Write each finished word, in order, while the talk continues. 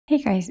Hey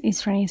guys,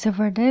 it's Renee. So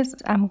for this,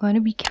 I'm going to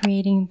be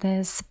creating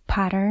this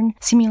pattern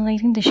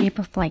simulating the shape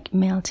of like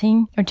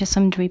melting or just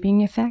some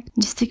dripping effect.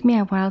 It just took me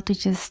a while to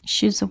just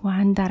choose the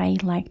one that I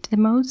liked the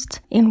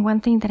most. And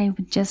one thing that I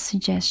would just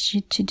suggest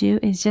you to do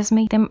is just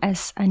make them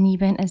as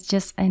uneven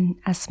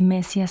as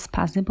messy as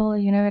possible.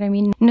 You know what I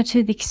mean? Not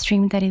to the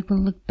extreme that it will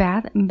look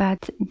bad,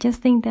 but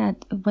just think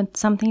that when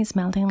something is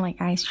melting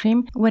like ice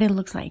cream, what it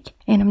looks like.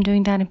 And I'm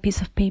doing that on a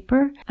piece of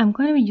paper. I'm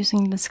going to be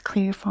using this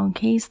clear phone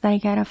case that I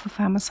got off of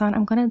Amazon.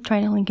 I'm going to try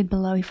to link it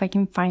below if I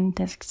can find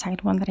this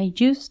exact one that I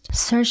used.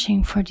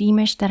 Searching for the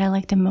image that I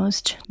like the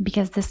most,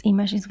 because this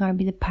image is going to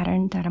be the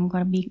pattern that I'm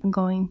going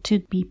to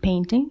be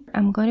painting.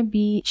 I'm going to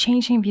be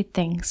changing a few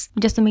things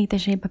just to make the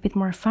shape a bit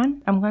more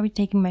fun. I'm going to be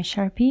taking my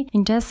Sharpie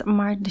and just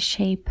mark the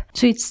shape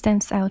so it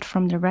stands out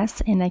from the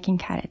rest and I can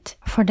cut it.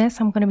 For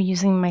this, I'm going to be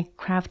using my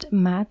craft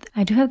mat.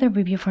 I do have the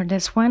review for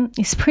this one.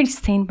 It's pretty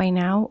stained by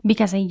now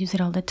because I use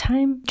it all the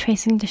time.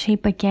 Tracing the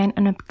shape again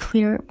on a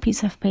clear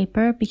piece of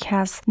paper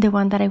because the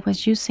one that I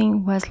was using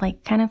was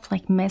like kind of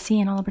like messy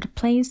and all over the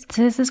place.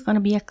 So this is going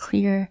to be a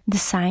clear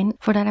design.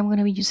 For that, I'm going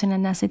to be using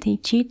an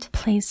acetate sheet.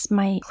 Place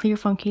my clear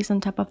phone case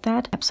on top of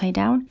that, upside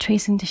down,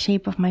 tracing the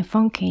shape of my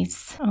phone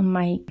case on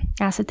my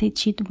acetate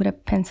sheet with a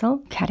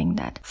pencil, cutting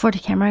that. For the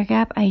camera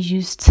gap, I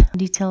used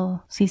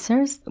detail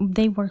scissors.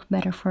 They work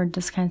better for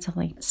this kinds of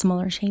like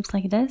smaller shapes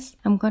like this.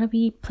 I'm going to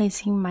be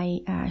placing my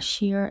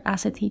sheer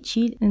acetate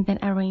sheet and then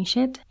arrange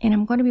it. And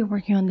I'm going to be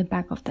working on the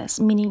back of this,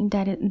 meaning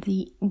that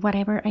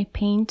whatever I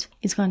paint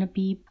is going to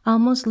be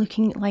almost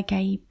looking like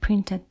I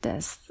printed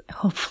this,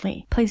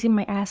 hopefully. Placing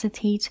my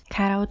acetate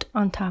cutout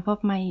on top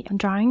of my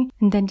drawing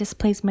and then just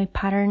place my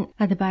pattern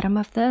at the bottom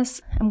of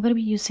this. I'm going to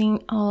be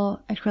using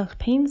all acrylic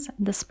paints,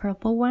 this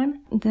purple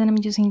one. Then I'm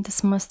using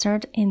this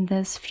mustard and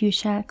this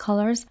fuchsia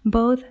colors.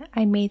 Both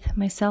I made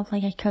myself,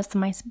 like I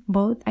customized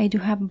both. I do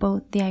have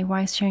both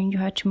DIYs showing you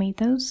how to make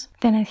those.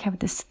 Then I have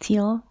this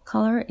teal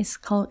color, it's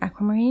called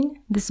aquamarine,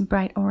 this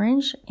bright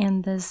orange,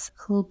 and this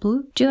cool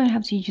blue. You don't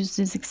have to use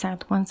these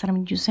exact ones that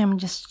I'm using, I'm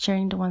just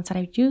sharing the ones that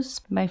I've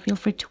used, but feel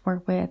free to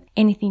work with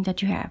anything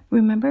that you have.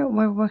 Remember,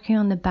 we're working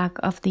on the back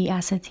of the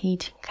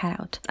acetate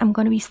cutout. I'm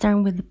going to be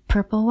starting with the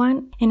purple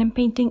one, and I'm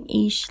painting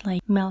each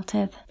like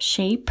melted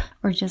shape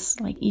or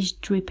just like each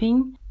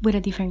dripping with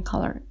a different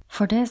color.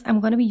 For this, I'm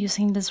going to be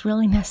using this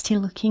really nasty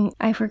looking,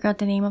 I forgot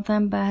the name of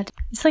them, but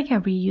it's like a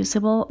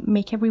reusable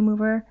makeup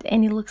remover,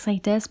 and it looks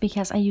like this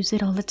because I use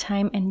it all the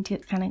time and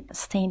it kind of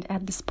stained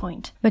at this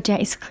point. But yeah,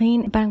 it's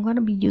clean, but I'm going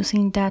to be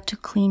using that to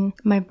clean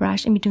my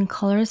brush in between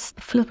colors.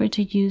 Feel free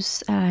to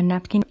use a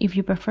napkin if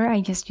you prefer.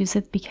 I just use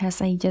it because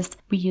I just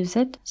reuse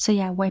it. So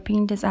yeah,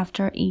 wiping this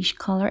after each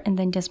color and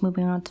then just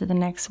moving on to the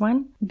next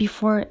one.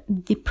 Before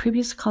the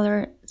previous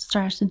color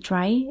starts to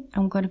dry,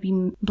 I'm going to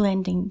be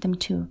blending them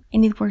too.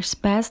 And it works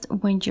best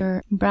when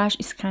your brush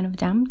is kind of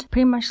damped,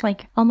 pretty much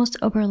like almost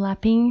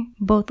overlapping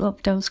both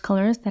of those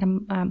colors that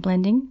I'm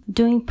blending.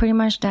 Doing pretty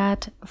much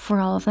that for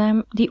all of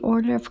them. The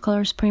order of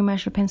colors pretty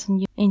much depends on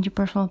you and your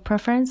personal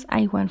preference.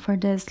 I went for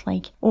this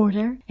like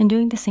order and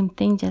doing the same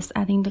thing, just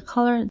adding the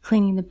color,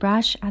 cleaning the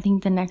brush, adding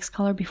the next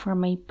color before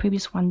my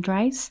previous one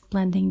dries,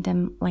 blending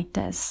them like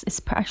this.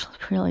 It's actually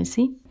pretty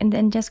easy. And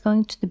then just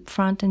going to the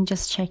front and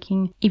just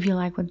checking if you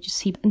like what you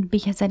see,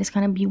 because that is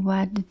going to be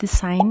what the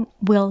design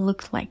will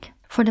look like.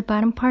 For the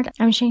bottom part,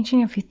 I'm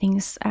changing a few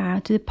things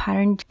to the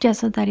pattern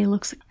just so that it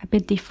looks a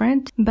bit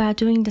different, but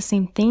doing the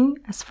same thing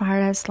as far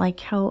as like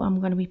how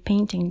I'm going to be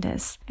painting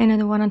this. And then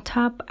the one on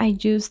top, I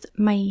used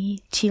my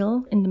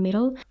teal in the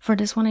middle. For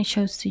this one, I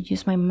chose to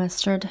use my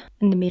mustard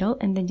in the middle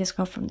and then just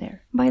go from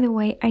there. By the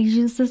way, I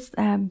use this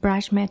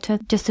brush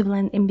method just to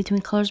blend in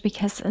between colors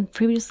because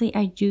previously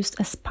I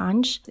used a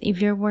sponge.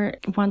 If you were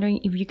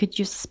wondering if you could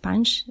use a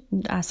sponge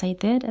as I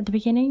did at the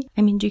beginning,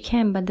 I mean you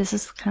can, but this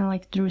is kind of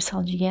like the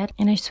result you get.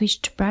 And I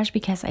switched to brush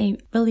because I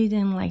really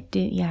didn't like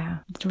the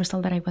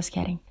result that I was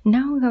getting. Now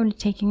I'm going to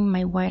be taking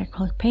my white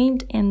acrylic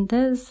paint and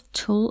this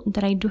tool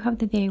that I do have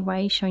the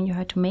DIY showing you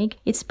how to make.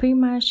 It's pretty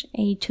much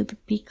a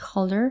toothpick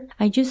holder.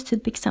 I use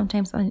toothpicks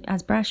sometimes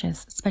as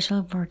brushes,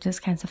 especially for these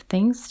kinds of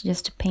things,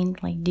 just to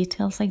paint like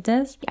details like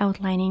this,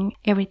 outlining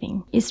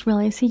everything. It's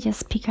really easy,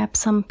 just pick up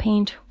some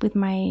paint with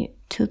my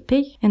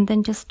toothpick and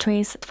then just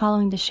trace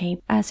following the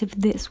shape as if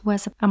this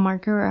was a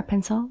marker or a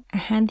pencil. A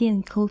handy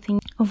and cool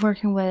thing of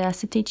working with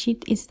acetate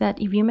sheet is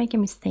that if you make a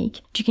mistake,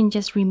 you can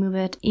just remove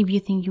it if you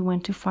think you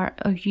went too far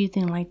or you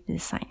didn't like the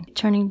design.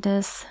 Turning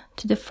this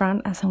to the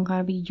front as I'm going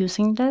to be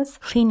using this,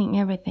 cleaning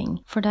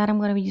everything. For that, I'm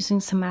going to be using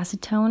some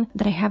acetone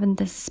that I have in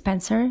this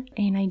dispenser,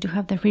 and I do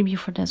have the review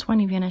for this one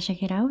if you want to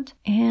check it out,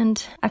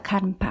 and a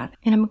cotton pad.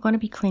 And I'm going to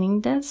be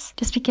cleaning this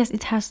just because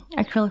it has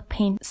acrylic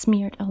paint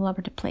smeared all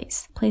over the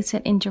place. Place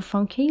it in your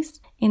phone case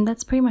And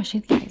that's pretty much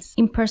it, guys.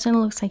 In person it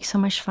looks like so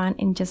much fun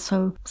and just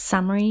so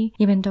summery,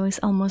 even though it's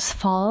almost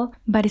fall,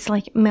 but it's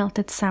like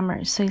melted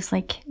summer. So it's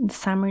like the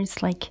summer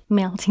is like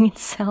melting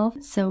itself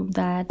so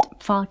that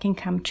fall can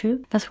come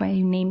true. That's why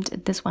I named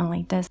this one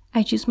like this.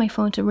 I use my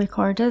phone to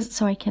record this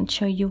so I can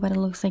show you what it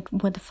looks like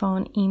with the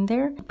phone in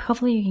there.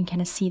 Hopefully you can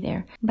kind of see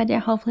there. But yeah,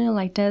 hopefully you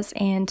like this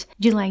and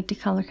you like the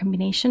color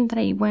combination that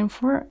I went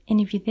for. And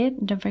if you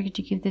did, don't forget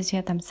to give this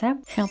video a thumbs up.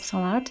 It helps a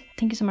lot.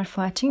 Thank you so much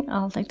for watching.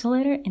 I'll talk to you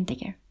later and take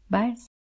care. Bye.